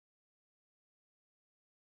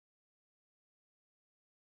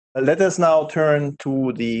Let us now turn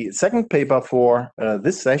to the second paper for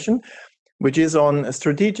this session, which is on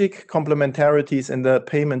strategic complementarities in the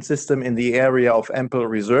payment system in the area of ample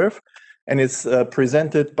reserve, and it's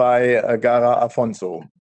presented by Gara Afonso.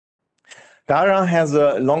 Gara has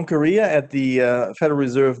a long career at the Federal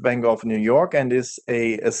Reserve Bank of New York and is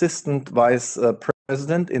an assistant vice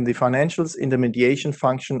president in the financials intermediation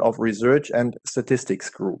function of Research and Statistics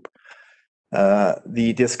Group.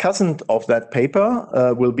 The discussant of that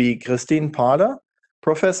paper will be Christine Parlour,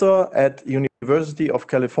 professor at University of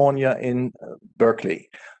California in Berkeley.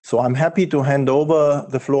 So I'm happy to hand over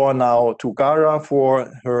the floor now to Gara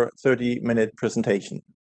for her 30-minute presentation.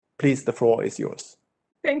 Please, the floor is yours.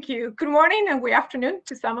 Thank you. Good morning and good afternoon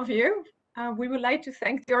to some of you. We would like to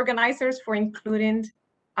thank the organizers for including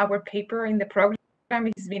our paper in the program.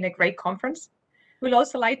 It's been a great conference. We'd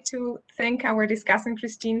also like to thank our discussant,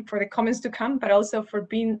 Christine, for the comments to come, but also for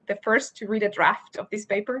being the first to read a draft of this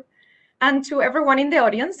paper. And to everyone in the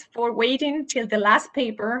audience for waiting till the last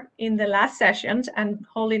paper in the last session and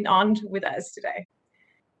holding on with us today.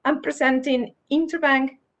 I'm presenting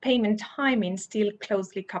interbank payment timing still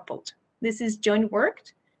closely coupled. This is joint work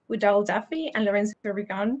with Darrell, Duffie and Lorenzo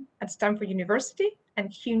Rigon at Stanford University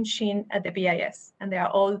and Hyun, Shin at the BIS. And they are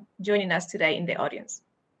all joining us today in the audience.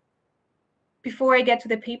 Before I get to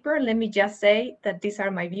the paper, let me just say that these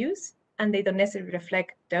are my views and they don't necessarily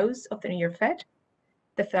reflect those of the New York Fed,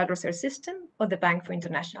 the Federal Reserve System, or the Bank for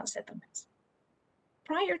International Settlements.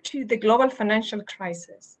 Prior to the global financial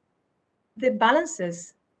crisis, the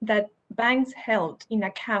balances that banks held in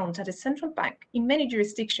account at the central bank in many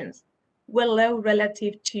jurisdictions were low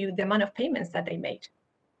relative to the amount of payments that they made.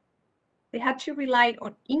 They had to rely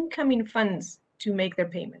on incoming funds to make their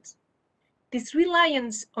payments. This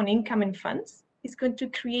reliance on incoming funds is going to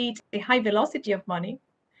create a high velocity of money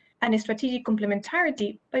and a strategic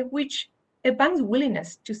complementarity by which a bank's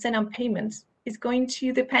willingness to send out payments is going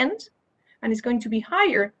to depend and is going to be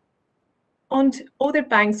higher on other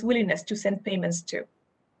banks' willingness to send payments too.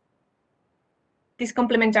 This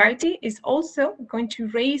complementarity is also going to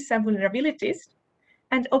raise some vulnerabilities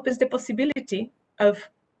and opens the possibility of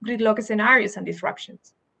gridlock scenarios and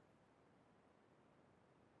disruptions.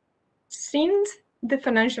 Since the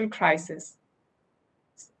financial crisis,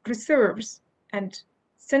 reserves and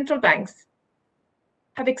central banks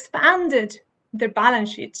have expanded their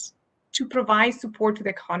balance sheets to provide support to the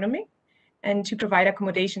economy and to provide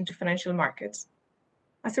accommodation to financial markets.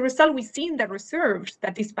 As a result, we've seen that reserves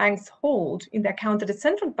that these banks hold in the account of the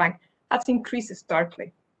central bank have increased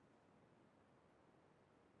starkly.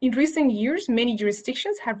 In recent years, many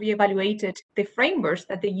jurisdictions have reevaluated the frameworks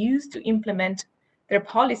that they use to implement their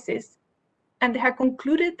policies, and they have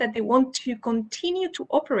concluded that they want to continue to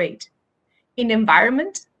operate in an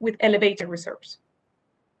environment with elevated reserves.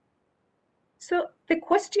 So the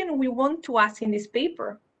question we want to ask in this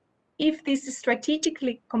paper, if these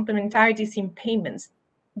strategically complementarities in payments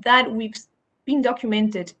that we've been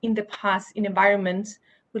documented in the past in environments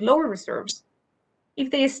with lower reserves,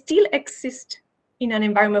 if they still exist in an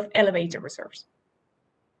environment of elevated reserves.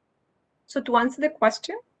 So to answer the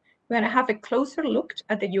question, we're going to have a closer look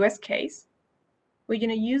at the US case. We're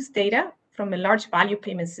going to use data from a large value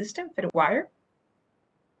payment system, Fedwire,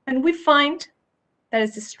 and we find that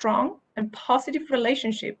it's a strong and positive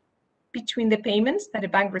relationship between the payments that a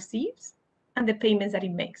bank receives and the payments that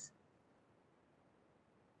it makes.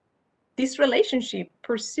 This relationship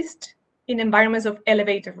persists in environments of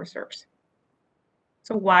elevated reserves.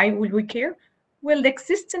 So why would we care? Well, the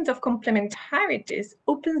existence of complementarities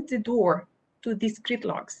opens the door to these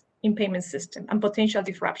gridlocks in payment system and potential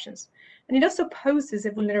disruptions. And it also poses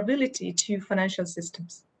a vulnerability to financial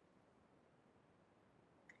systems.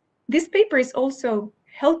 This paper is also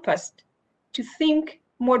help us to think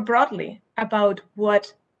more broadly about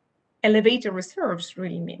what elevated reserves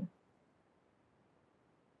really mean.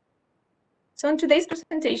 So in today's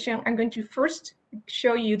presentation, I'm going to first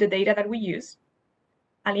show you the data that we use.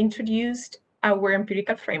 I'll introduce our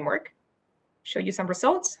empirical framework, show you some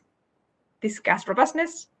results, discuss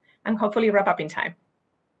robustness, and hopefully wrap up in time.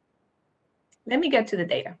 Let me get to the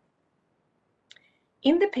data.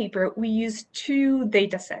 In the paper, we use two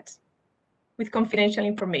data sets with confidential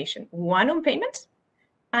information, one on payments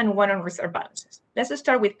and one on reserve balances. Let's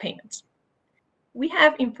start with payments. We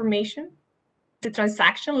have information, the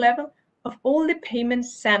transaction level of all the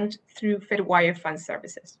payments sent through Fedwire fund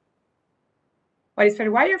services. What is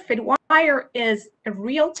Fedwire? Fedwire is a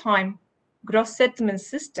real-time gross settlement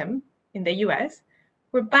system in the US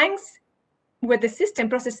where the system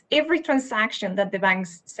processes every transaction that the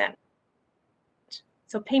banks send.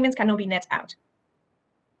 So payments cannot be net out.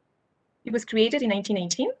 It was created in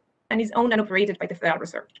 1918 and is owned and operated by the Federal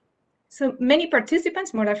Reserve. So many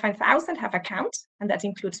participants, more than 5,000, have accounts, and that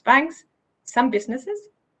includes banks, some businesses,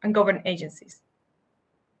 and government agencies.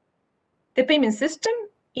 The payment system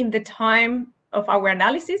in the time of our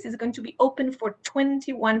analysis is going to be open for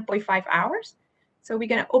 21.5 hours. So we're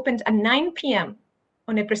going to open at 9 p.m.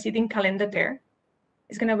 on a preceding calendar there.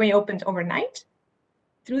 It's going to be opened overnight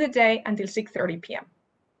through the day until 6:30 p.m.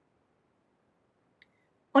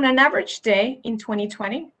 On an average day in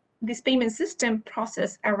 2020, this payment system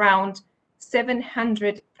processed around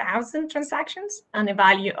 700,000 transactions and a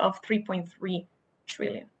value of 3.3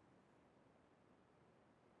 trillion.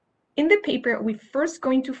 In the paper, we're first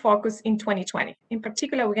going to focus in 2020. In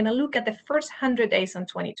particular, we're going to look at the first 100 days on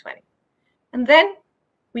 2020. And then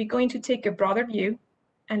we're going to take a broader view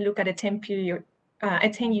and look at a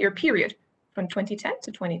 10-year period from 2010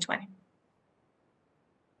 to 2020.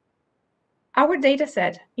 Our data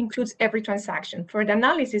set includes every transaction. For the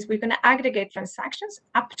analysis, we're going to aggregate transactions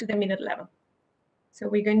up to the minute level. So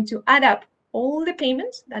we're going to add up all the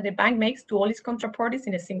payments that the bank makes to all its contraparties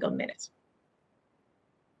in a single minute.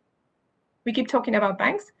 We keep talking about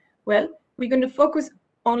banks. Well, we're going to focus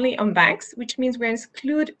only on banks, which means we're going to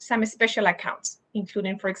exclude some special accounts,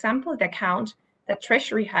 including, for example, the account that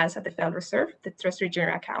Treasury has at the Federal Reserve, the Treasury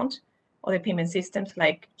General Account, or the payment systems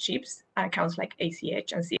like CHIPS, and accounts like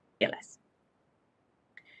ACH and CLS.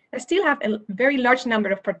 I still have a very large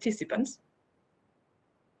number of participants.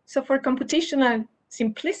 So for computational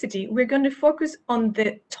simplicity, we're going to focus on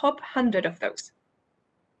the top 100 of those.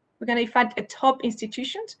 We're going to find the top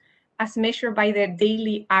institutions as measured by their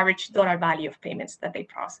daily average dollar value of payments that they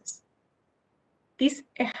process. These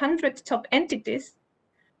 100 top entities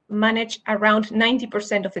manage around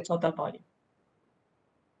 90% of the total volume.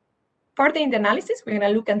 Further in the analysis, we're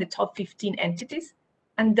going to look at the top 15 entities,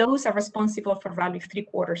 and those are responsible for roughly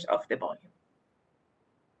 3/4 of the volume.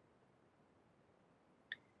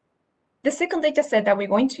 The second data set that we're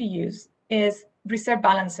going to use is reserve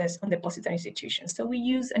balances on depository institutions. So we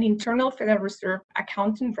use an internal Federal Reserve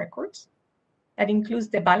accounting records that includes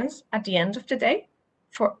the balance at the end of the day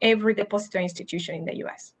for every depository institution in the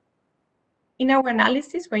US. In our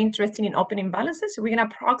analysis, we're interested in opening balances. So we're going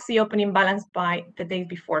to proxy opening balance by the day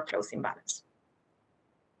before closing balance.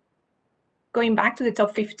 Going back to the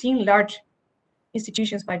top 15 large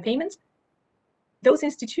institutions by payments, those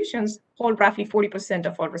institutions hold roughly 40%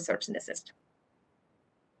 of all reserves in the system.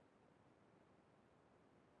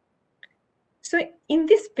 So in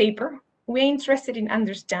this paper, we're interested in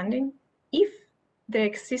understanding if there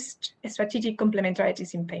exist strategic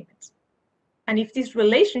complementarities in payments, and if this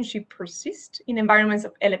relationship persists in environments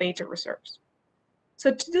of elevated reserves.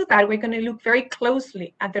 So to do that, we're going to look very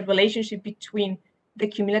closely at the relationship between the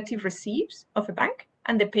cumulative receipts of a bank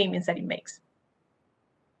and the payments that it makes.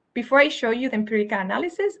 Before I show you the empirical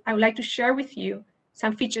analysis, I would like to share with you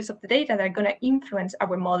some features of the data that are going to influence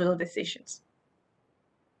our model decisions.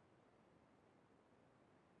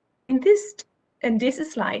 In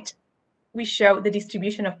this slide, we show the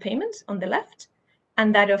distribution of payments on the left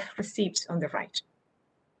and that of receipts on the right.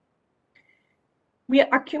 We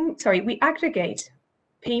aggregate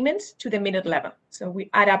payments to the minute level. So we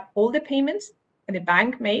add up all the payments that the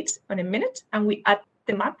bank makes on a minute, and we add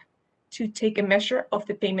them up to take a measure of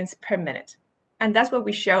the payments per minute. And that's what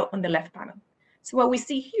we show on the left panel. So what we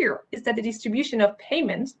see here is that the distribution of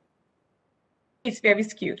payments is very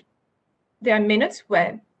skewed. There are minutes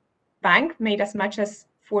where bank made as much as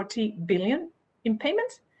 40 billion in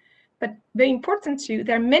payments, but very important too,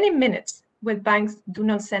 there are many minutes where banks do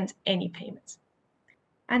not send any payments.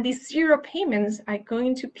 And these zero payments are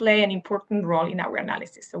going to play an important role in our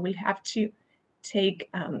analysis. So we'll have to take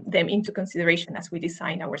them into consideration as we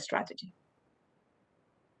design our strategy.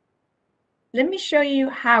 Let me show you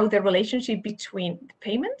how the relationship between the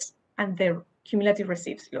payments and the cumulative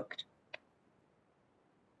receipts looked.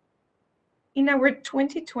 In our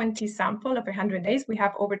 2020 sample of 100 days, we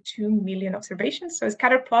have over 2 million observations. So a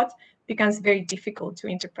scatter plot becomes very difficult to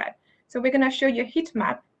interpret. So we're going to show you a heat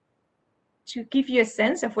map to give you a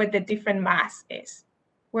sense of where the different mass is,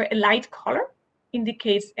 where a light color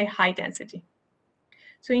indicates a high density.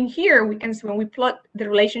 So in here, we can see when we plot the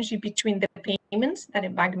relationship between the payments that a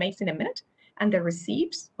bank makes in a minute and the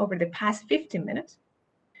receipts over the past 15 minutes,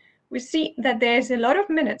 we see that there's a lot of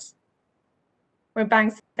minutes where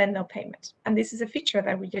banks send no payment. And this is a feature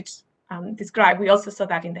that we just described. We also saw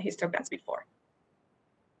that in the histograms before.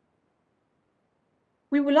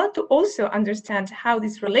 We would like to also understand how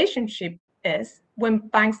this relationship is when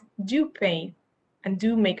banks do pay and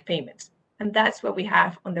do make payments. And that's what we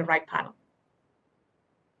have on the right panel.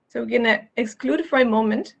 So we're going to exclude for a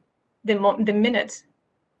moment the minutes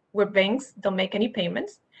where banks don't make any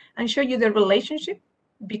payments and show you the relationship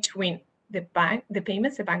between the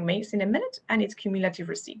payments the bank makes in a minute and its cumulative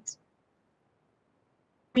receipts.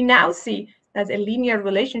 We now see that a linear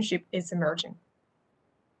relationship is emerging.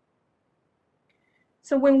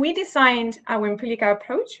 So when we designed our empirical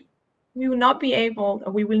approach, we will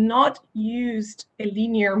not use a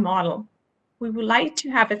linear model. We would like to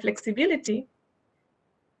have a flexibility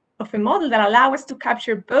of a model that allows us to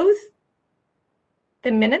capture both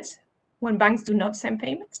the minutes when banks do not send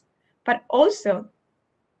payments, but also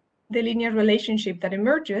the linear relationship that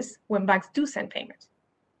emerges when banks do send payments.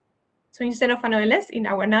 So instead of an OLS, in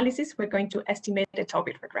our analysis, we're going to estimate a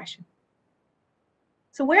Tobit regression.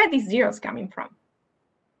 So where are these zeros coming from?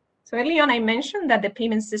 So early on, I mentioned that the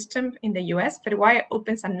payment system in the US, Fedwire,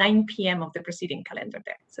 opens at 9 p.m. of the preceding calendar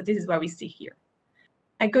day. So this is what we see here.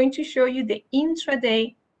 I'm going to show you the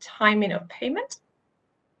intraday timing of payment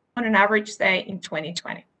on an average day in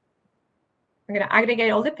 2020. I'm going to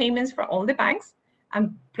aggregate all the payments for all the banks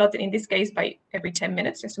and plot it in this case by every 10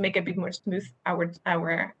 minutes, just to make it a bit more smooth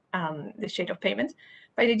the shape of payments.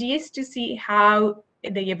 But the idea is to see how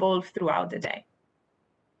they evolve throughout the day.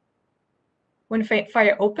 When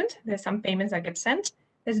Fire opened, there's some payments that get sent.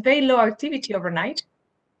 There's very low activity overnight.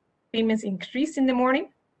 Payments increase in the morning.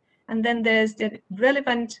 And then there's the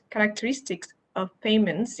relevant characteristics of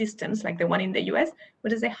payment systems, like the one in the US, where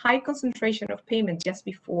there's a high concentration of payment just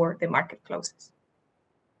before the market closes.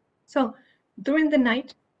 So during the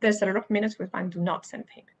night, there's a lot of minutes where banks do not send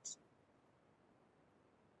payments.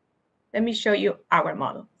 Let me show you our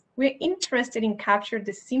model. We're interested in capturing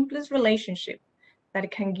the simplest relationship that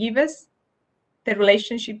can give us the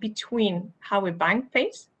relationship between how a bank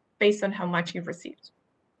pays based on how much it receives.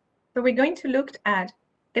 So we're going to look at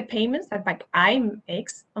the payments that bank I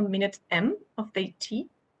makes on minute M of day T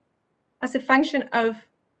as a function of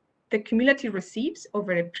the cumulative receipts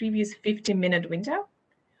over a previous 15-minute window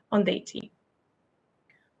on day T.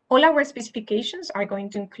 All our specifications are going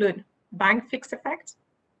to include bank fixed effects,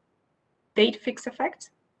 date fixed effects,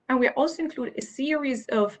 and we also include a series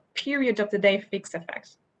of period of the day fixed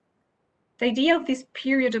effects. The idea of this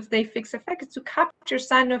period of day fixed effect is to capture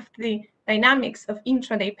some of the dynamics of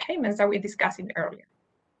intraday payments that we were discussing earlier.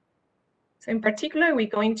 So in particular, we're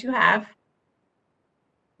going to have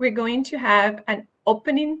an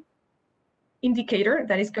opening indicator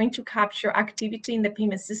that is going to capture activity in the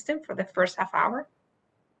payment system for the first half hour,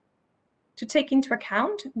 to take into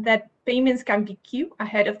account that payments can be queued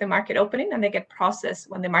ahead of the market opening and they get processed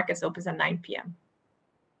when the market opens at 9 p.m.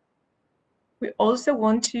 We also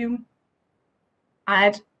want to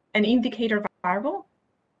add an indicator variable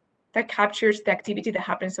that captures the activity that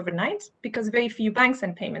happens overnight, because very few banks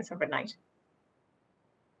send payments overnight.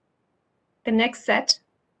 The next set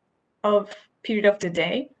of period of the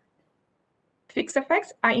day fixed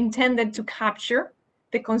effects are intended to capture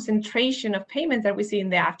the concentration of payments that we see in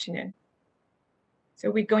the afternoon. So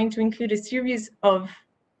we're going to include a series of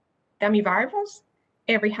dummy variables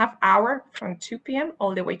every half hour from 2 p.m.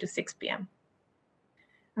 all the way to 6 p.m.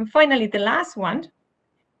 And finally, the last one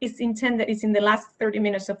is in the last 30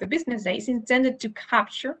 minutes of the business day, is intended to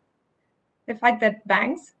capture the fact that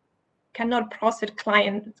banks cannot process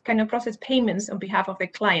payments on behalf of their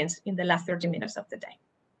clients in the last 30 minutes of the day.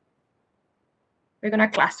 We're going to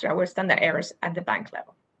cluster our standard errors at the bank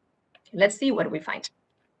level. Let's see what we find.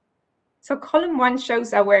 So column 1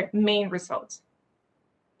 shows our main results.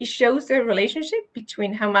 It shows the relationship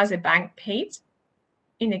between how much a bank paid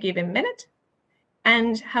in a given minute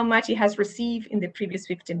and how much it has received in the previous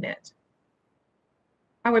 15 minutes.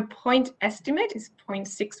 Our point estimate is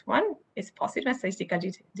 0.61, is positive and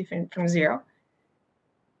statistically different from 0.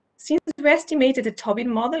 Since we estimated the Tobit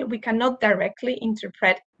model, we cannot directly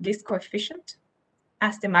interpret this coefficient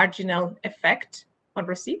as the marginal effect on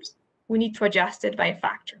receipts. We need to adjust it by a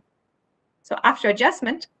factor. So after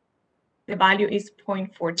adjustment, the value is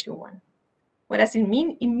 0.421. What does it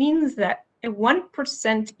mean? It means that a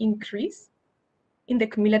 1% increase in the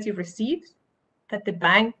cumulative receipts that the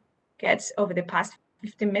bank gets over the past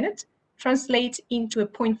 15 minutes translates into a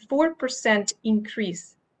 0.4%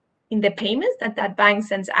 increase in the payments that that bank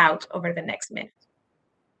sends out over the next minute.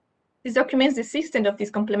 This documents the extent of this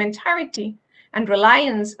complementarity and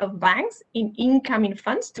reliance of banks in incoming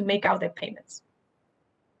funds to make out their payments.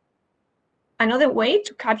 Another way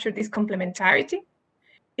to capture this complementarity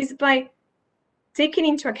is by taking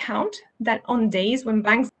into account that on days when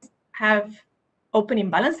banks have opening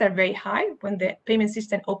balance that are very high, when the payment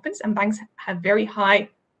system opens and banks have very high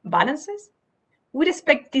balances, we'd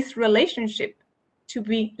expect this relationship to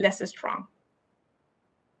be less strong.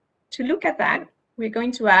 To look at that, we're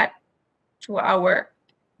going to add to our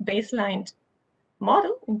baseline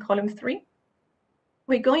model in column 3.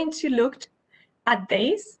 we're going to look at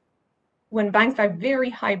days when banks have very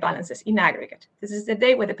high balances in aggregate. This is the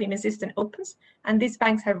day where the payment system opens, and these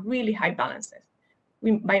banks have really high balances.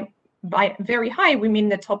 By very high, we mean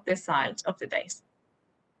the top deciles of the days.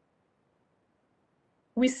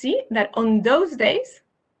 We see that on those days,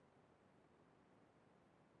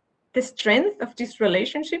 the strength of this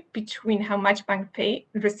relationship between how much banks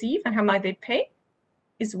receive and how much they pay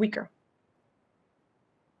is weaker.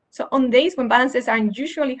 So on days when balances are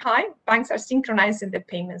unusually high, banks are synchronizing the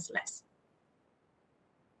payments less.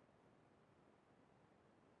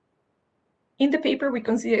 In the paper, we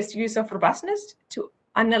consider a series of robustness to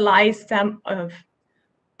analyze some of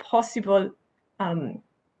possible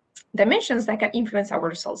dimensions that can influence our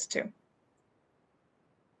results too.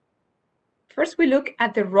 First, we look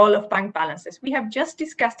at the role of bank balances. We have just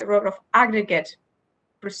discussed the role of aggregate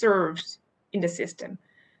reserves in the system,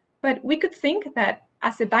 but we could think that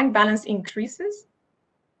as the bank balance increases,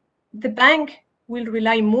 the bank will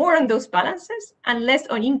rely more on those balances and less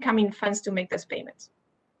on incoming funds to make those payments.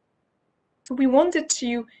 So we wanted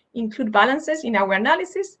to include balances in our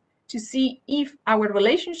analysis to see if our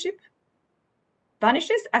relationship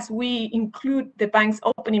vanishes as we include the bank's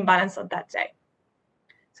opening balance on that day.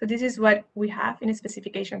 So this is what we have in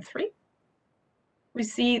specification 3. We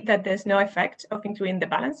see that there's no effect of including the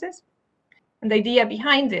balances. And the idea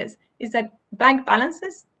behind this is that bank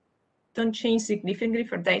balances don't change significantly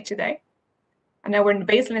from day to day. And our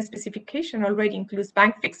baseline specification already includes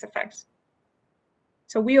bank fixed effects.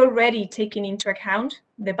 So we already taking into account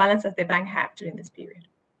the balance that the bank had during this period.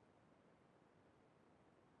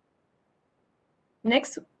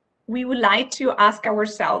 Next, we would like to ask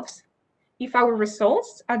ourselves if our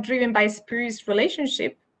results are driven by a spurious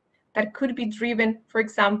relationship that could be driven, for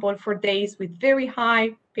example, for days with very high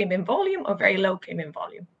payment volume or very low payment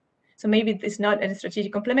volume. So maybe it's not a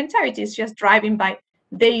strategic complementarity, it's just driven by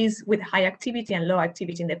days with high activity and low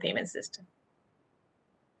activity in the payment system.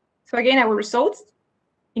 So again, our results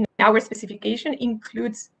in our specification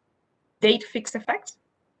includes date fixed effects.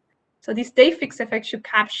 So this date fixed effect should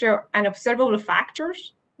capture unobservable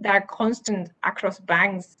factors that are constant across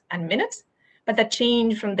banks and minutes, but that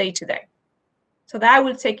change from day to day. So that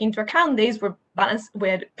will take into account days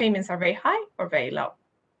where payments are very high or very low.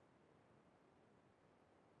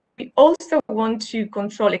 We also want to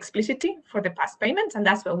control explicitly for the past payments, and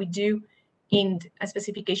that's what we do in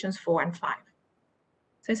specifications 4 and 5.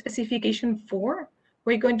 So in specification 4,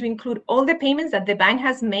 we're going to include all the payments that the bank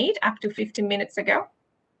has made up to 15 minutes ago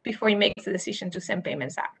before it makes the decision to send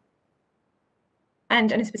payments out.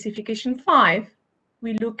 And in specification 5,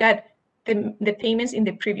 we look at the payments in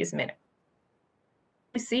the previous minute.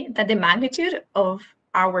 We see that the magnitude of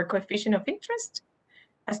our coefficient of interest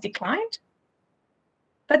has declined,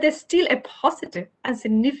 but there's still a positive and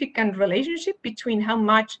significant relationship between how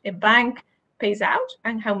much a bank pays out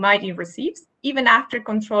and how much it receives, even after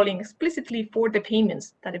controlling explicitly for the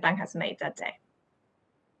payments that the bank has made that day.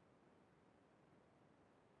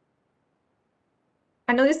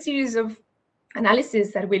 Another series of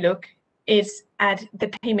analysis that we look is at the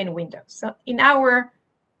payment window. So in our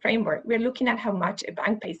framework, we're looking at how much a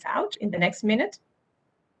bank pays out in the next minute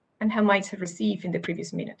and how much it received in the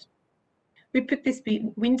previous minute. We put these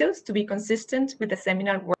windows to be consistent with the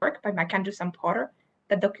seminal work by McAndrews and Potter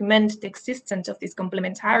that document the existence of this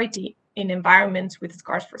complementarity in environments with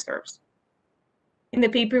scarce reserves. In the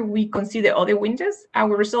paper, we consider other windows.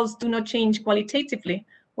 Our results do not change qualitatively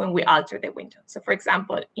when we alter the window. So for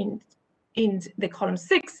example, in the column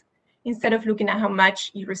 6, instead of looking at how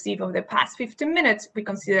much you receive over the past 15 minutes, we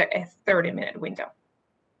consider a 30-minute window.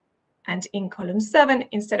 And in column 7,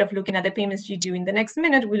 instead of looking at the payments you do in the next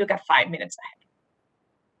minute, we look at 5 minutes ahead.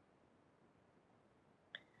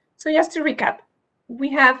 So just to recap, we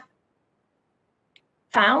have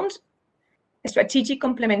found strategic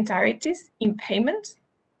complementarities in payments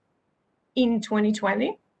in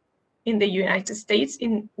 2020 in the United States,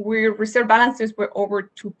 where reserve balances were over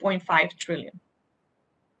 2.5 trillion.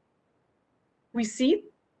 We see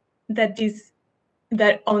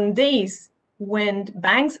that on days when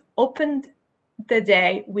banks opened the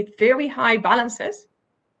day with very high balances,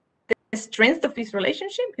 the strength of this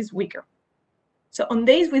relationship is weaker. So on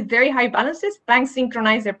days with very high balances, banks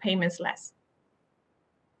synchronize their payments less.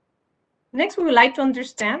 Next, we would like to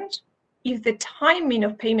understand if the timing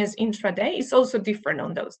of payments intraday is also different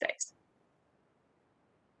on those days.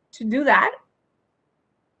 To do that,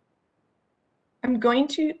 I'm going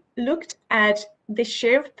to look at the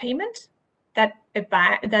share of payment that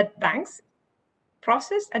banks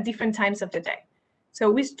process at different times of the day.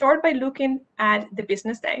 So we start by looking at the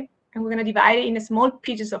business day, and we're going to divide it in small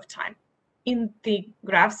pieces of time. in the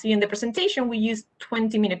graph, see in the presentation, we use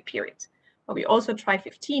 20-minute periods, but we also try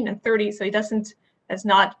 15 and 30, so it doesn't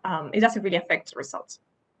really affect the results.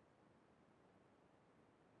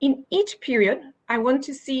 In each period, I want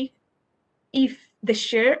to see if the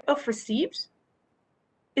share of receipts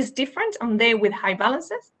is different on days with high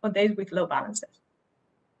balances or days with low balances.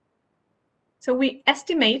 So we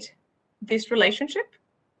estimate this relationship,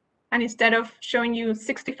 and instead of showing you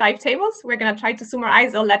 65 tables, we're going to try to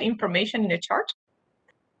summarize all that information in a chart.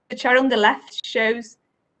 The chart on the left shows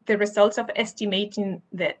the results of estimating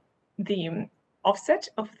the offset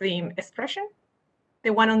of the expression.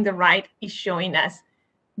 The one on the right is showing us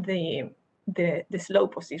the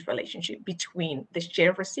slope of this relationship between the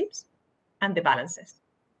share of receipts and the balances.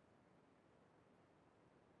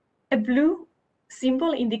 A blue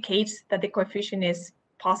symbol indicates that the coefficient is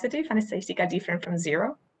positive and statistically different from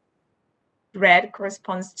 0. Red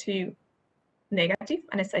corresponds to negative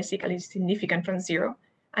and statistically significant from 0.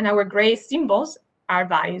 And our gray symbols are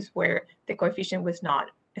values where the coefficient was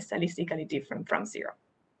not statistically different from 0.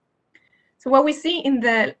 So what we see in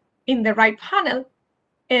the right panel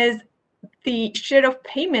is the share of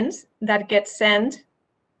payments that get sent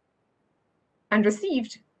and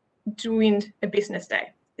received during a business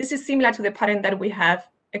day. This is similar to the pattern that we have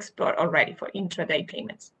explored already for intraday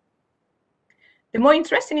payments. The more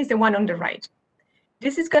interesting is the one on the right.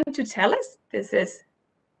 This is going to tell us,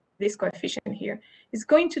 this coefficient here, is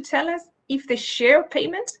going to tell us if the share of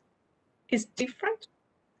payments is different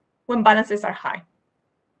when balances are high.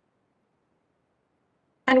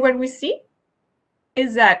 And what we see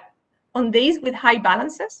is that on days with high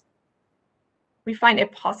balances, we find a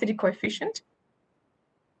positive coefficient.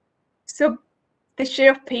 So the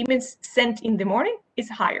share of payments sent in the morning is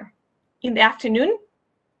higher. In the afternoon,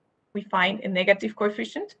 we find a negative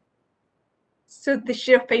coefficient. So the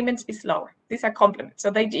share of payments is lower. These are complements.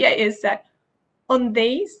 So the idea is that on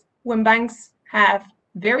days when banks have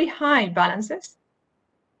very high balances,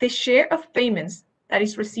 the share of payments that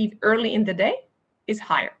is received early in the day is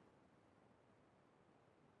higher.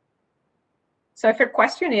 So if your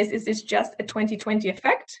question is this just a 2020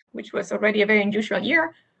 effect, which was already a very unusual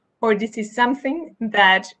year, or this is something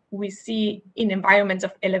that we see in environments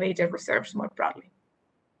of elevated reserves more broadly?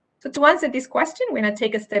 So to answer this question, we're going to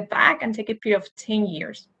take a step back and take a period of 10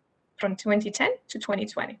 years, from 2010 to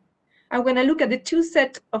 2020. I'm going to look at the two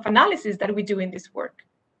sets of analysis that we do in this work.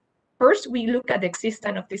 First, we look at the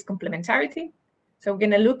existence of this complementarity. So we're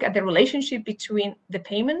going to look at the relationship between the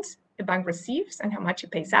payments the bank receives and how much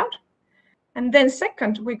it pays out. And then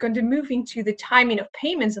second, we're going to move into the timing of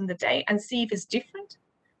payments on the day and see if it's different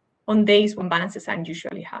on days when balances are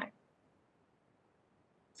unusually high.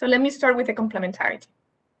 So let me start with the complementarity.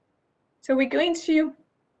 So we're going to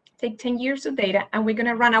take 10 years of data and we're going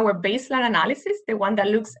to run our baseline analysis, the one that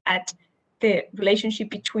looks at the relationship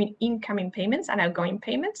between incoming payments and outgoing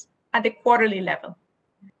payments at the quarterly level.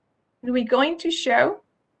 And we're going to show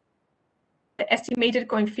the estimated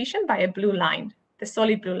coefficient by a blue line, the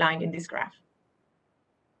solid blue line in this graph.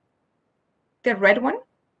 The red one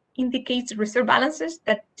indicates reserve balances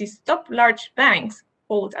that these top large banks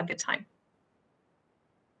hold at the time.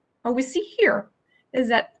 What we see here is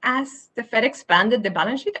that as the Fed expanded the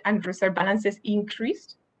balance sheet and reserve balances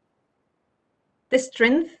increased, the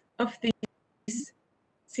strength of this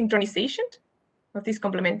synchronization, of this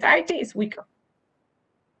complementarity, is weaker.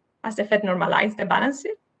 As the Fed normalized the balance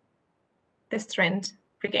sheet, the strength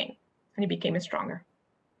regained and it became stronger.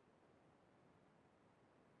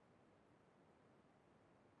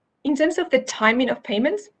 In terms of the timing of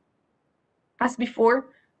payments, as before,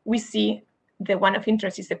 we see the one of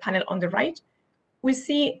interest is the panel on the right. We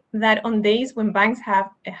see that on days when banks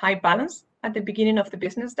have a high balance at the beginning of the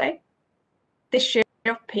business day, the share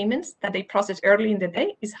of payments that they process early in the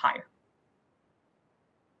day is higher.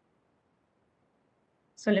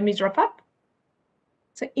 So let me drop up.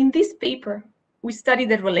 So in this paper, we study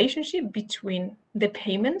the relationship between the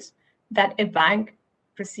payments that a bank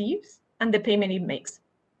receives and the payment it makes.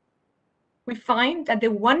 We find that the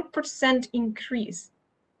 1% increase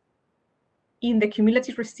in the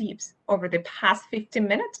cumulative receipts over the past 15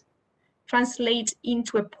 minutes translates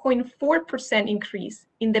into a 0.4% increase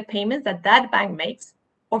in the payments that that bank makes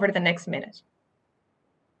over the next minute.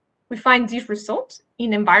 We find these results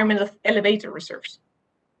in environmental elevated reserves.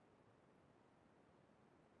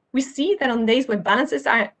 We see that on days when balances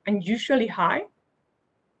are unusually high,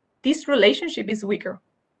 this relationship is weaker,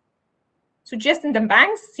 suggesting that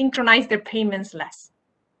banks synchronize their payments less.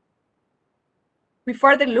 We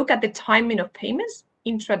further look at the timing of payments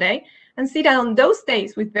intraday and see that on those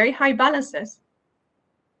days with very high balances,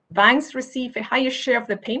 banks receive a higher share of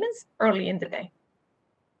the payments early in the day.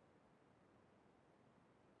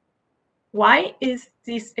 Why is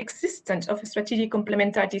this existence of strategic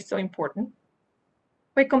complementarity so important?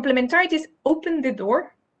 Well, complementarities open the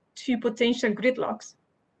door to potential gridlocks.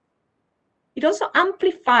 It also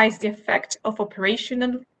amplifies the effect of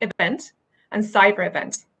operational events and cyber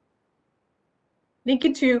events.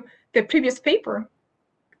 Linking to the previous paper,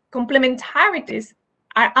 complementarities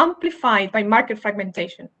are amplified by market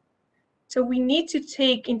fragmentation. So we need to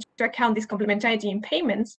take into account this complementarity in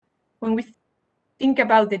payments when we think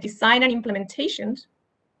about the design and implementation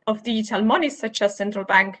of digital monies, such as central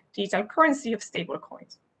bank digital currency of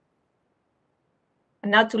stablecoins.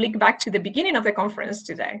 And now to link back to the beginning of the conference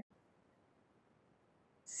today.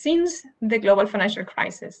 Since the global financial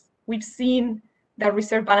crisis, we've seen that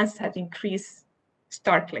reserve balance has increased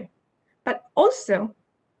starkly, but also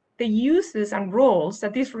the uses and roles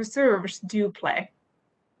that these reserves do play.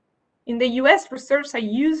 In the US, reserves are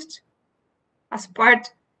used as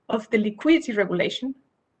part of the liquidity regulation.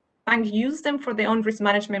 Banks use them for their own risk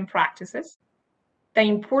management practices. They're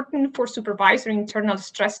important for supervisory internal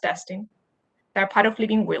stress testing. They're part of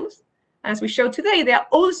living wills. And as we showed today, they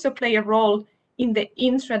also play a role in the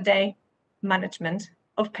intraday management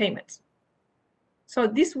of payments. So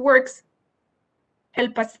these works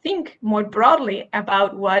help us think more broadly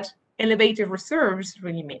about what elevated reserves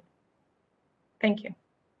really mean. Thank you.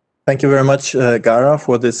 Thank you very much, Gara,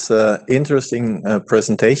 for this interesting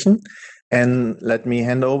presentation. And let me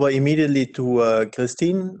hand over immediately to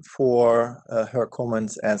Christine for her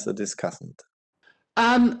comments as a discussant.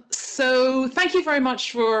 So thank you very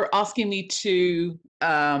much for asking me to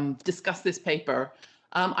discuss this paper.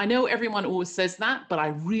 I know everyone always says that, but I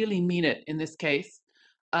really mean it in this case.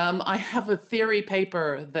 I have a theory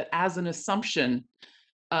paper that, as an assumption,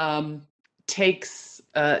 takes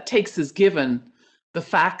as given the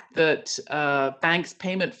fact that banks'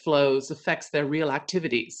 payment flows affects their real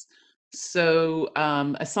activities. So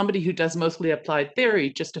as somebody who does mostly applied theory,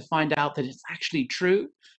 just to find out that it's actually true,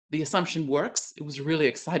 the assumption works, it was really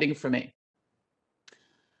exciting for me.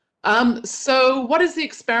 So what is the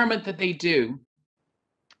experiment that they do?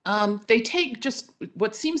 They take just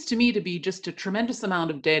what seems to me to be just a tremendous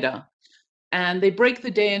amount of data, and they break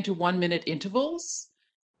the day into 1-minute intervals,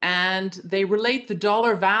 and they relate the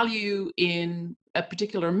dollar value in a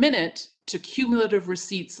particular minute to cumulative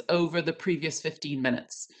receipts over the previous 15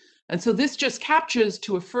 minutes. And so this just captures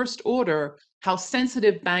to a first order how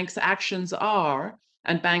sensitive banks' actions are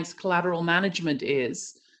and banks' collateral management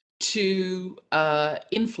is to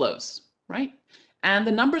inflows, right? And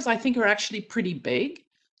the numbers, I think, are actually pretty big.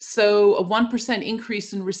 So a 1%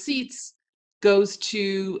 increase in receipts goes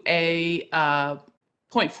to a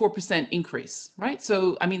 0.4% increase, right?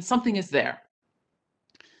 So, I mean, something is there.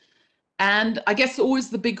 And I guess always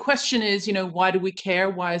the big question is, why do we care?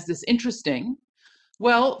 Why is this interesting?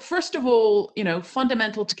 Well, first of all,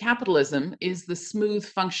 fundamental to capitalism is the smooth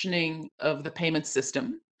functioning of the payment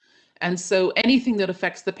system. And so anything that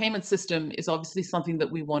affects the payment system is obviously something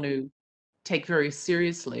that we want to take very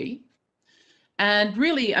seriously. And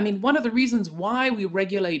really, I mean, one of the reasons why we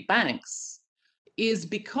regulate banks is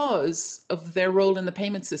because of their role in the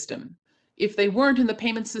payment system. If they weren't in the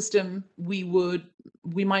payment system, we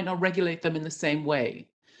might not regulate them in the same way.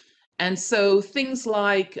 And so things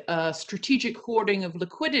like strategic hoarding of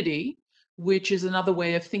liquidity, which is another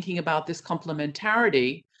way of thinking about this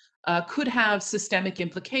complementarity, could have systemic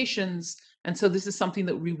implications. And so this is something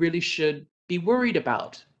that we really should be worried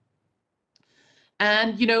about.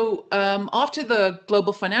 And, after the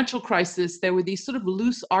global financial crisis, there were these sort of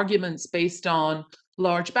loose arguments based on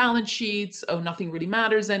large balance sheets. Oh, nothing really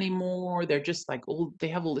matters anymore. They're just like, they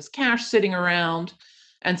have all this cash sitting around.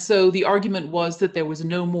 And so the argument was that there was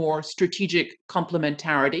no more strategic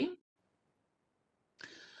complementarity.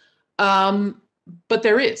 But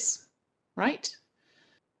there is, right?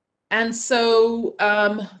 And so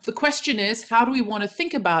the question is, how do we want to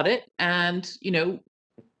think about it? And,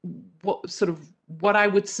 what I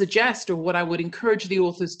would suggest, or what I would encourage the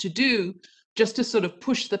authors to do, just to sort of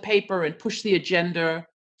push the paper and push the agenda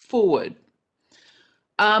forward.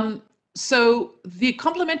 So the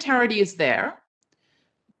complementarity is there,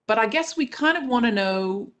 but I guess we kind of want to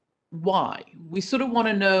know why. We sort of want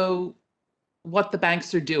to know what the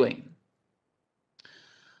banks are doing.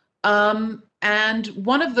 And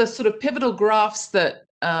one of the sort of pivotal graphs that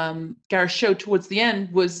Gara showed towards the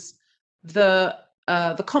end was the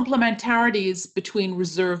complementarities between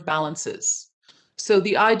reserve balances. So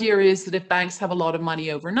the idea is that if banks have a lot of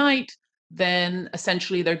money overnight, then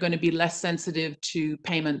essentially they're going to be less sensitive to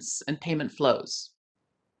payments and payment flows.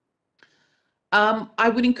 I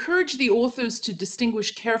would encourage the authors to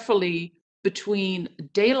distinguish carefully between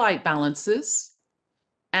daylight balances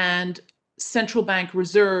and central bank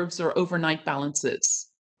reserves or overnight balances.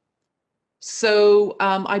 So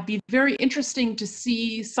I'd be very interesting to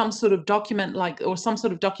see some sort of some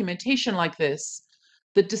sort of documentation like this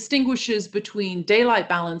that distinguishes between daylight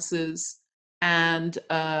balances and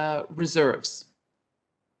reserves.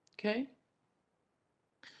 Okay.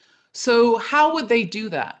 So how would they do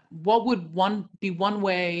that? What would be one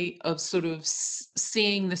way of sort of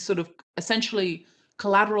seeing this sort of essentially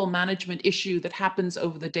collateral management issue that happens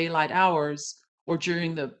over the daylight hours or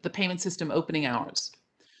during the payment system opening hours?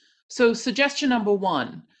 So suggestion number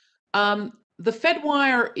one, the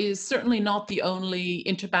Fedwire is certainly not the only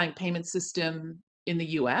interbank payment system in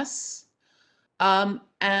the US.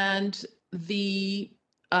 And the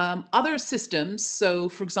other systems, so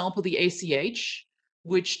for example, the ACH,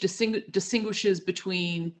 which distinguishes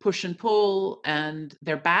between push and pull and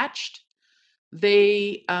they're batched,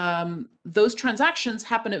 those transactions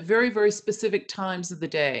happen at very, very specific times of the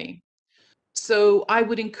day. So I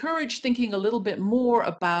would encourage thinking a little bit more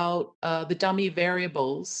about the dummy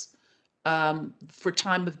variables for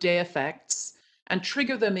time of day effects and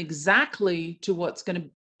trigger them exactly to what's going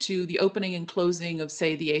to the opening and closing of,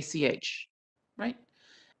 say, the ACH, right?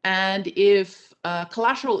 And if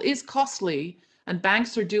collateral is costly and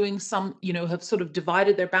banks are doing some, have sort of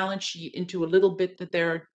divided their balance sheet into a little bit that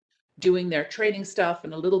they're doing their trading stuff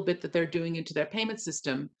and a little bit that they're doing into their payment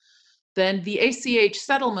system, then the ACH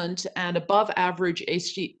settlement and above average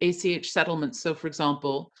ACH settlements, so for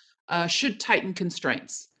example, should tighten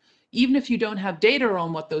constraints. Even if you don't have data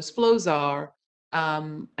on what those flows are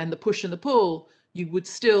and the push and the pull, you would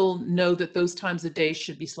still know that those times of day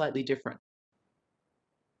should be slightly different.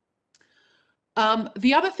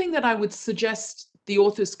 The other thing that I would suggest the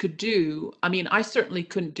authors could do, I mean, I certainly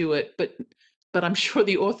couldn't do it, but I'm sure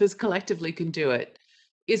the authors collectively can do it,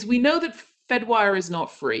 is we know that Fedwire is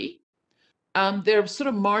not free. There are sort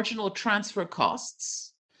of marginal transfer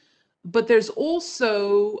costs, but there's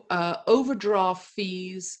also overdraft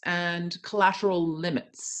fees and collateral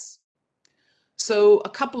limits. So a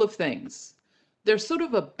couple of things. There's sort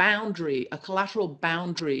of a boundary, a collateral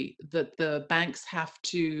boundary that the banks have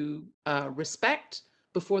to respect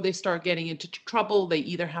before they start getting into trouble. They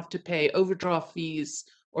either have to pay overdraft fees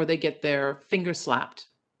or they get their finger slapped.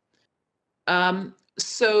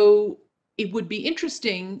 So it would be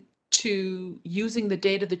interesting to, using the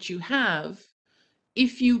data that you have,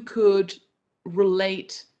 if you could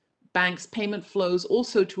relate banks' payment flows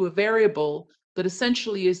also to a variable that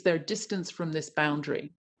essentially is their distance from this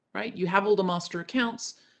boundary, right? You have all the master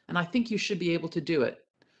accounts, and I think you should be able to do it.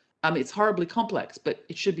 It's horribly complex, but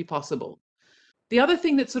it should be possible. The other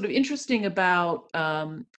thing that's sort of interesting about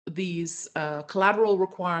these collateral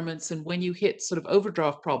requirements and when you hit sort of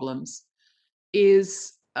overdraft problems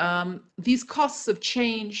is these costs have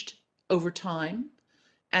changed over time.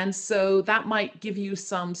 And so that might give you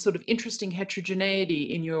some sort of interesting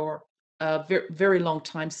heterogeneity in your very long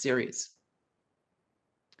time series.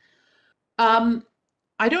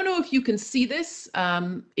 I don't know if you can see this.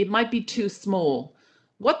 It might be too small.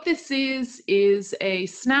 What this is a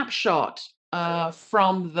snapshot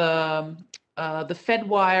from the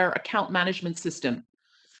Fedwire account management system.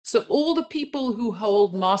 So all the people who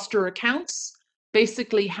hold master accounts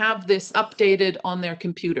basically have this updated on their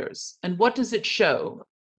computers. And what does it show?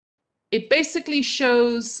 It basically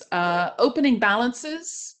shows opening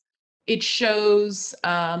balances. It shows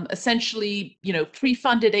essentially,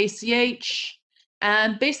 pre-funded ACH.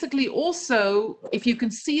 And basically also, if you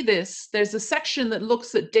can see this, there's a section that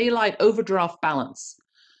looks at daylight overdraft balance.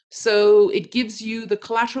 So it gives you the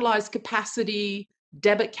collateralized capacity,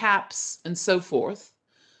 debit caps, and so forth.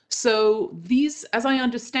 So these, as I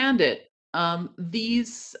understand it,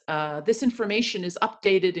 this information is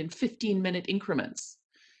updated in 15-minute increments.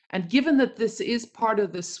 And given that this is part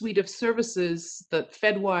of the suite of services that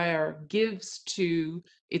Fedwire gives to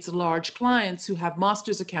its large clients who have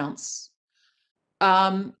master's accounts,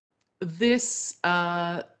 you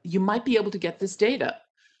might be able to get this data,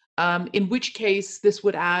 in which case this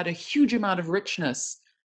would add a huge amount of richness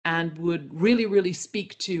and would really, really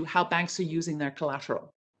speak to how banks are using their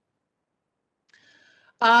collateral.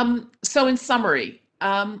 So in summary,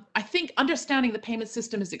 I think understanding the payment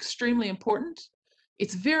system is extremely important.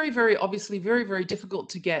 It's very, obviously very difficult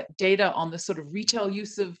to get data on the sort of retail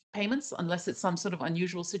use of payments unless it's some sort of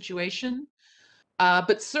unusual situation.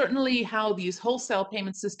 But certainly how these wholesale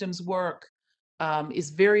payment systems work is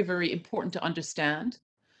very important to understand.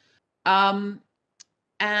 And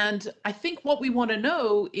I think what we want to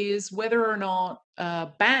know is whether or not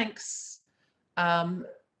banks,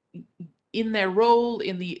 in their role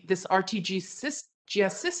in this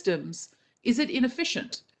RTGS systems, is it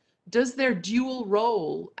inefficient? does their dual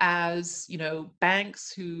role as, you know,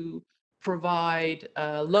 banks who provide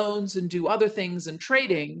loans and do other things and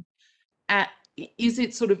trading, is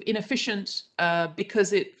it sort of inefficient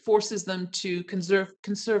because it forces them to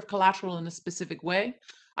conserve collateral in a specific way?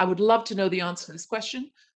 I would love to know the answer to this question.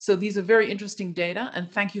 So these are very interesting data, and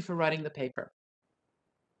thank you for writing the paper.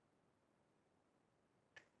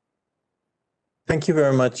 Thank you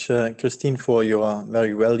very much, Christine, for your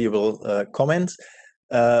very valuable comments.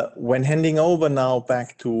 When handing over now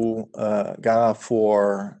back to Gara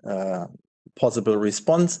for possible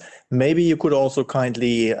response, maybe you could also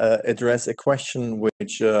kindly address a question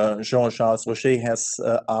which Jean-Charles Rocher has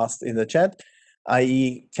asked in the chat,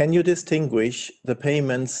 i.e., can you distinguish the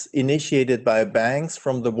payments initiated by banks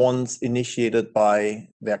from the ones initiated by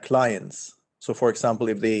their clients? So, for example,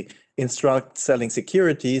 if they instruct selling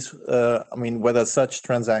securities, I mean, whether such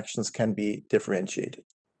transactions can be differentiated.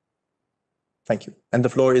 Thank you. And the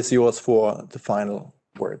floor is yours for the final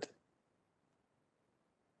word.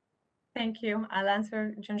 Thank you. I'll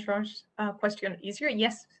answer Jean-Charles' question easier.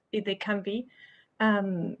 Yes, they can be.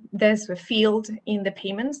 There's a field in the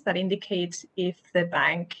payments that indicates if the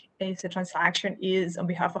bank is a transaction is on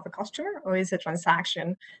behalf of a customer or is a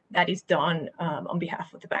transaction that is done on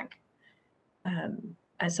behalf of the bank.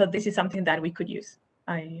 And so this is something that we could use.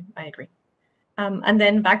 I agree. And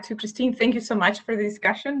then back to Christine. Thank you so much for the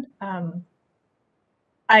discussion.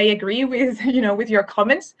 I agree with with your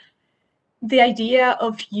comments. The idea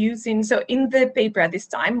of using, so in the paper at this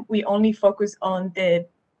time, we only focus on the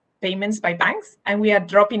payments by banks, and we are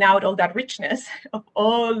dropping out all that richness of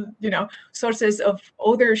all sources of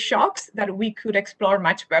other shocks that we could explore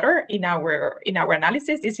much better in our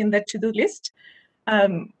analysis. It's in the to-do list.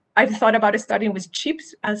 I've thought about studying with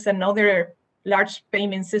chips as another large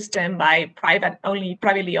payment system by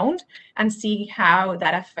privately owned, and see how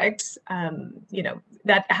that affects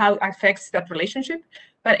how affects that relationship.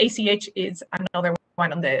 But ACH is another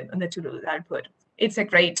one on the to-do that I put. It's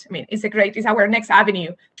our next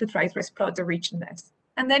avenue to try to explore the richness.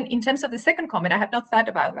 And then in terms of the second comment, I have not thought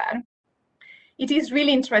about that. It is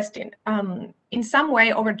really interesting. In some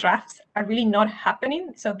way, overdrafts are really not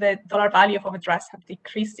happening. So the dollar value of overdrafts have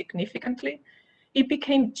decreased significantly. It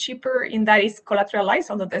became cheaper in that it's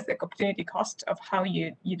collateralized, although there's the opportunity cost of how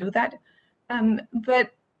you do that.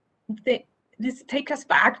 But this takes us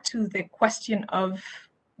back to the question of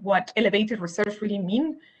what elevated reserves really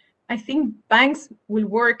mean. I think banks will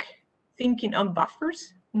work thinking on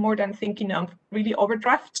buffers more than thinking of really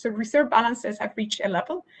overdrafts. So reserve balances have reached a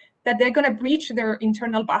level that they're going to breach their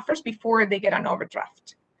internal buffers before they get an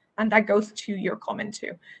overdraft. And that goes to your comment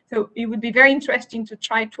too. So it would be very interesting to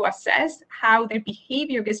try to assess how their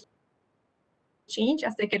behavior gets changed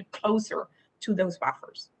as they get closer to those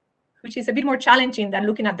buffers, which is a bit more challenging than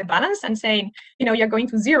looking at the balance and saying, you're going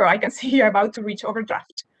to zero. I can see you're about to reach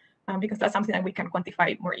overdraft, because that's something that we can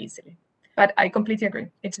quantify more easily. But I completely agree.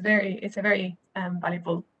 It's a very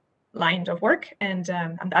valuable line of work, and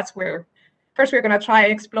that's where first we're going to try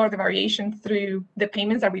and explore the variation through the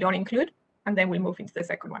payments that we don't include, and then we'll move into the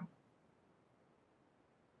second one.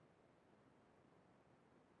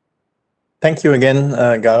 Thank you again,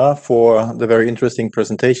 Gara, for the very interesting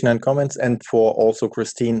presentation and comments, and for also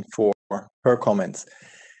Christine for her comments.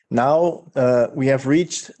 Now we have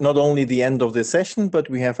reached not only the end of this session, but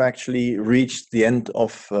we have actually reached the end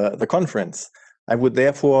of the conference. I would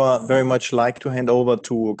therefore very much like to hand over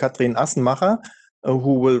to Katrin Assenmacher,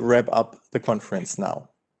 who will wrap up the conference now.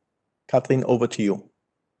 Katrin, over to you.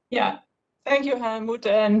 Yeah, thank you, Helmut.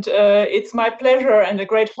 And it's my pleasure and a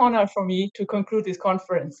great honor for me to conclude this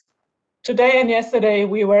conference. Today and yesterday,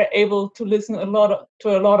 we were able to listen to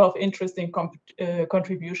a lot of interesting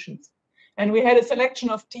contributions. And we had a selection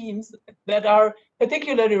of teams that are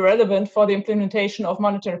particularly relevant for the implementation of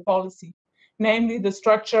monetary policy, namely the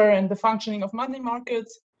structure and the functioning of money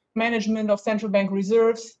markets, management of central bank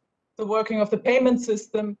reserves, the working of the payment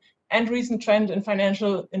system, and recent trend in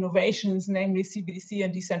financial innovations, namely CBDC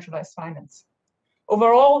and decentralized finance.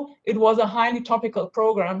 Overall, it was a highly topical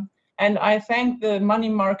program, and I thank the Money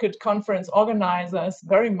Market Conference organizers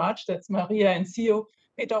very much. That's Maria and Sio,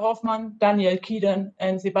 Peter Hoffmann, Daniel Kieden,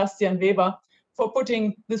 and Sebastian Weber for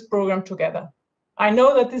putting this program together. I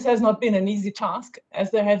know that this has not been an easy task,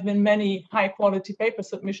 as there have been many high-quality paper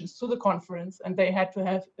submissions to the conference, and they had to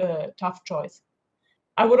have a tough choice.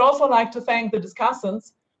 I would also like to thank the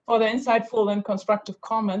discussants for the insightful and constructive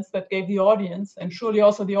comments that gave the audience, and surely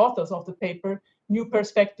also the authors of the paper, new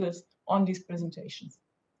perspectives on these presentations.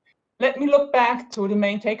 Let me look back to the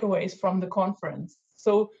main takeaways from the conference.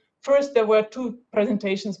 So first, there were two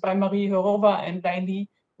presentations by Marie Horova and Dai Li,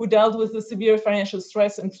 who dealt with the severe financial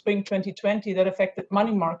stress in spring 2020 that affected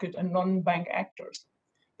money market and non-bank actors.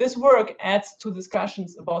 This work adds to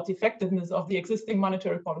discussions about the effectiveness of the existing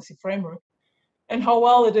monetary policy framework and how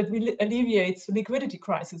well it alleviates the liquidity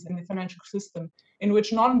crisis in the financial system, in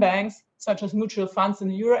which non-banks, such as mutual funds in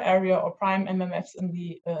the euro area or prime MMFs in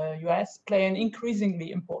the US, play an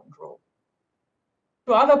increasingly important role.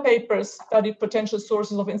 Two other papers studied potential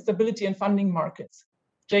sources of instability in funding markets.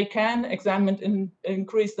 J. Can examined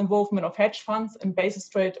increased involvement of hedge funds and basis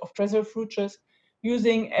trade of treasury futures,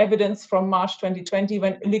 using evidence from March 2020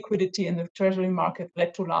 when liquidity in the treasury market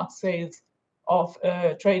led to large sales of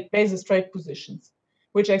basis trade positions,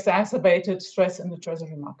 which exacerbated stress in the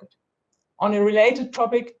treasury market. On a related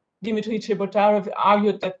topic, Dimitri Chebotarev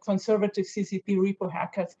argued that conservative CCP repo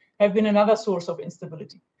haircuts have been another source of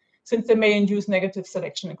instability, since they may induce negative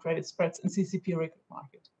selection and credit spreads in CCP repo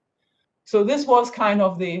market. So this was kind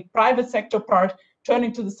of the private sector part.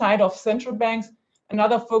 Turning to the side of central banks,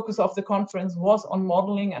 another focus of the conference was on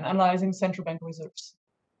modeling and analyzing central bank reserves.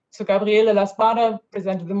 So Gabriele Laspada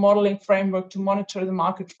presented the modeling framework to monitor the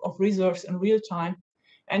market of reserves in real time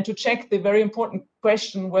and to check the very important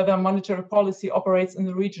question whether monetary policy operates in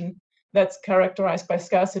the region that's characterized by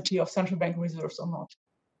scarcity of central bank reserves or not.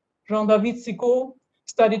 Jean-David Sigaud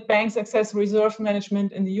studied banks' excess reserve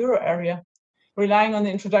management in the euro area, relying on the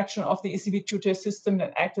introduction of the ECB two-tier system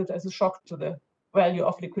that acted as a shock to the value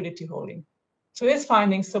of liquidity holding. So his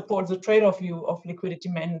findings support the trade-off view of liquidity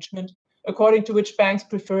management, according to which banks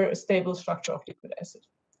prefer a stable structure of liquid assets.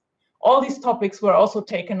 All these topics were also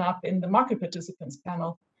taken up in the market participants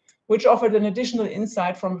panel, which offered an additional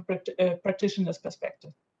insight from a practitioner's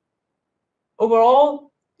perspective.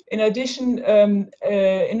 Overall, in addition,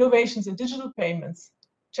 innovations in digital payments,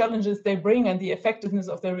 challenges they bring, and the effectiveness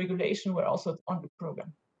of their regulation were also on the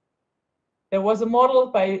program. There was a model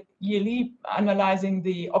by Ye Li analyzing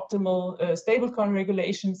the optimal stablecoin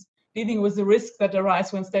regulations, dealing with the risks that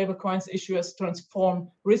arise when stablecoins issuers transform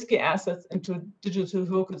risky assets into digital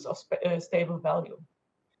tokens of stable value.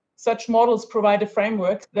 Such models provide a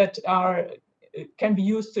framework that can be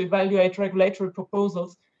used to evaluate regulatory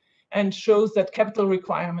proposals and shows that capital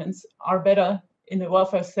requirements are better in a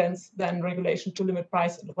welfare sense than regulation to limit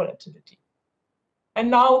price and volatility. And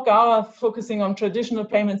now Gara, focusing on traditional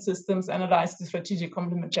payment systems, analyzed the strategic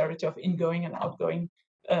complementarity of ingoing and outgoing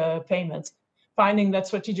payments, finding that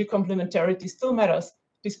strategic complementarity still matters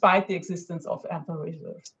despite the existence of ample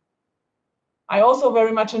reserves. I also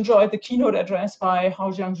very much enjoyed the keynote address by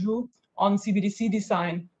Hao Jiangzhu on CBDC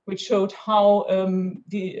design, which showed how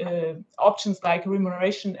the options like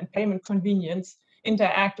remuneration and payment convenience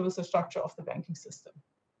interact with the structure of the banking system.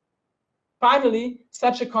 Finally,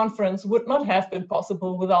 such a conference would not have been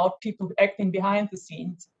possible without people acting behind the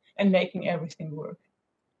scenes and making everything work.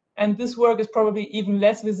 And this work is probably even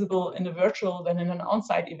less visible in a virtual than in an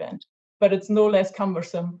on-site event, but it's no less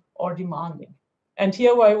cumbersome or demanding. And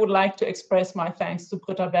here I would like to express my thanks to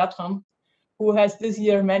Britta Bertram, who has this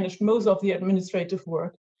year managed most of the administrative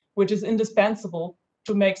work, which is indispensable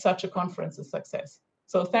to make such a conference a success.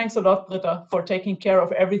 So thanks a lot, Britta, for taking care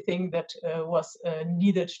of everything that was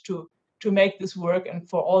needed to make this work, and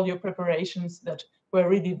for all your preparations that were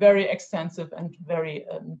really very extensive and very,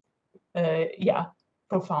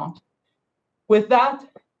 profound. With that,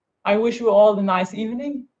 I wish you all a nice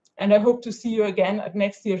evening, and I hope to see you again at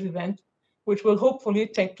next year's event, which will hopefully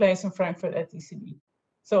take place in Frankfurt at ECB.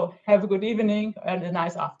 So have a good evening and a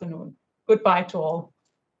nice afternoon. Goodbye to all.